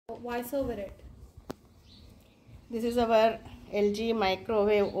Voice over it. This is our LG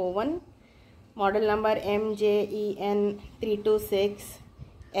microwave oven, model number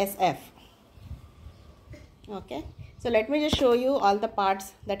MJEN326SF. Okay, so let me just show you all the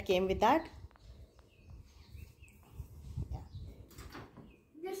parts that came with that.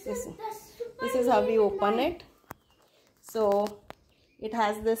 This is how we open it. So it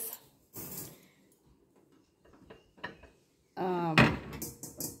has this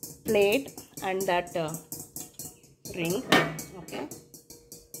plate and that ring. Okay,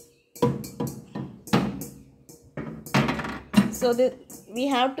 so we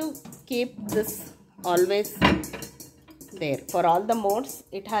have to keep this always there for all the modes.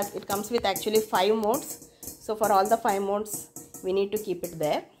 It comes with actually 5 modes, so for all the 5 modes we need to keep it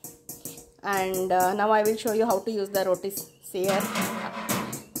there. And now I will show you how to use the roti sear.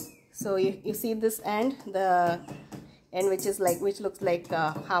 So you see this end, the end which looks like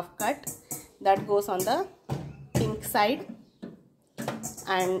half cut, that goes on the pink side,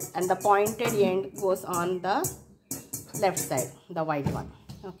 and the pointed end goes on the left side, the white one.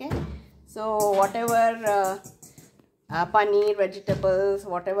 Okay, so whatever paneer, vegetables,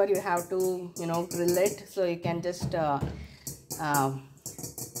 whatever you have to grill it, so you can just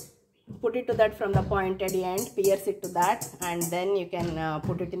put it to that from the pointed end, pierce it to that, and then you can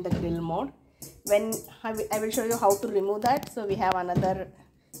put it in the grill mode. When I will show you how to remove that. So we have another,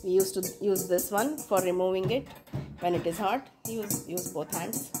 we used to use this one for removing it when it is hot. Use both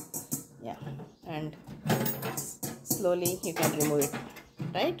hands, yeah, and slowly you can remove it,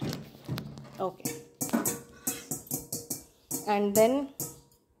 right? Okay, and then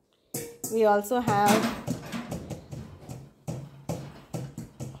we also have,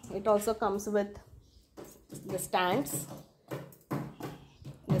 it also comes with the stands.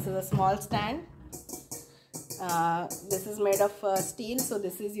 This is a small stand. This is made of steel, so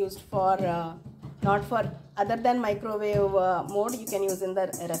this is used for not for other than microwave mode. You can use in the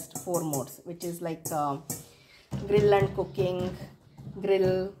rest 4 modes, which is like grill and cooking,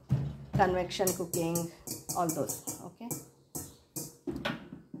 grill, convection cooking, all those. Okay,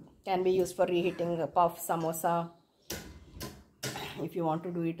 can be used for reheating puff, samosa, if you want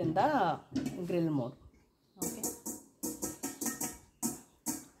to do it in the grill mode. Okay,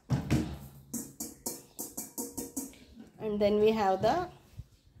 and then we have the,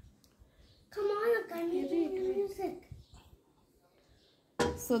 Come on, can you read music?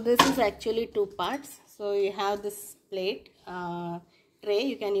 so this is actually 2 parts. So you have this plate, tray.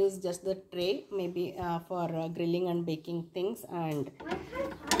 You can use just the tray maybe for grilling and baking things, and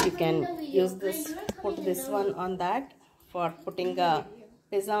you can use this, put this one on that for putting a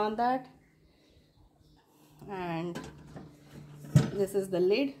pizza on that, and this is the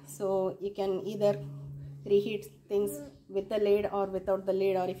lid. So you can either reheat things with the lid or without the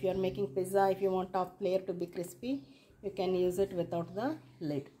lid, or if you are making pizza, if you want top layer to be crispy, you can use it without the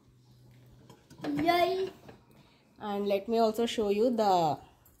lid. Yay! And let me also show you the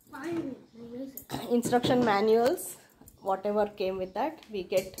instruction manuals, whatever came with that. We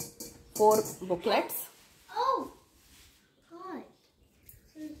get 4 booklets. Oh, God.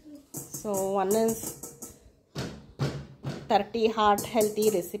 So one is 30 heart healthy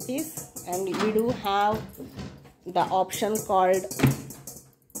recipes, and we do have the option called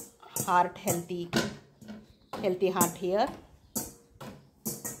heart healthy heart here.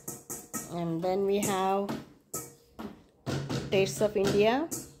 And then we have Tastes of India,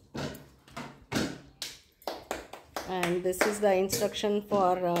 and this is the instruction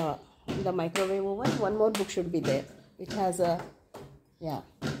for the microwave oven. One more book should be there. It has a, yeah,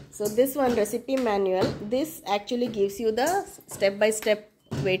 so this one, recipe manual, this actually gives you the step-by-step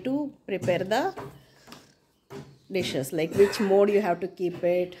way to prepare the dishes, like which mode you have to keep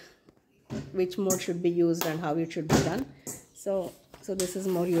it, which mode should be used, and how it should be done. So this is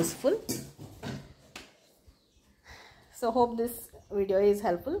more useful. So hope this video is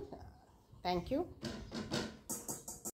helpful. Thank you.